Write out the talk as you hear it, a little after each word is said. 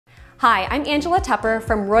Hi, I'm Angela Tupper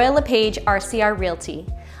from Royal LePage RCR Realty.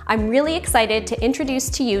 I'm really excited to introduce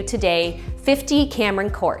to you today 50 Cameron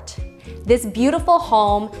Court. This beautiful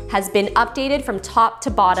home has been updated from top to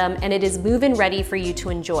bottom and it is move-in ready for you to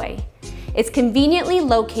enjoy. It's conveniently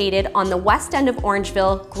located on the west end of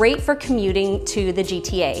Orangeville, great for commuting to the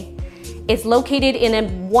GTA. It's located in a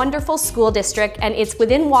wonderful school district and it's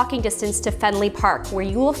within walking distance to Fenley Park, where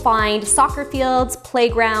you will find soccer fields,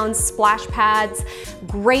 playgrounds, splash pads,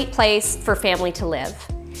 great place for family to live.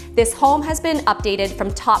 This home has been updated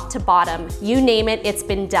from top to bottom. You name it, it's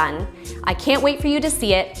been done. I can't wait for you to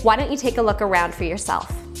see it. Why don't you take a look around for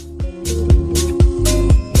yourself?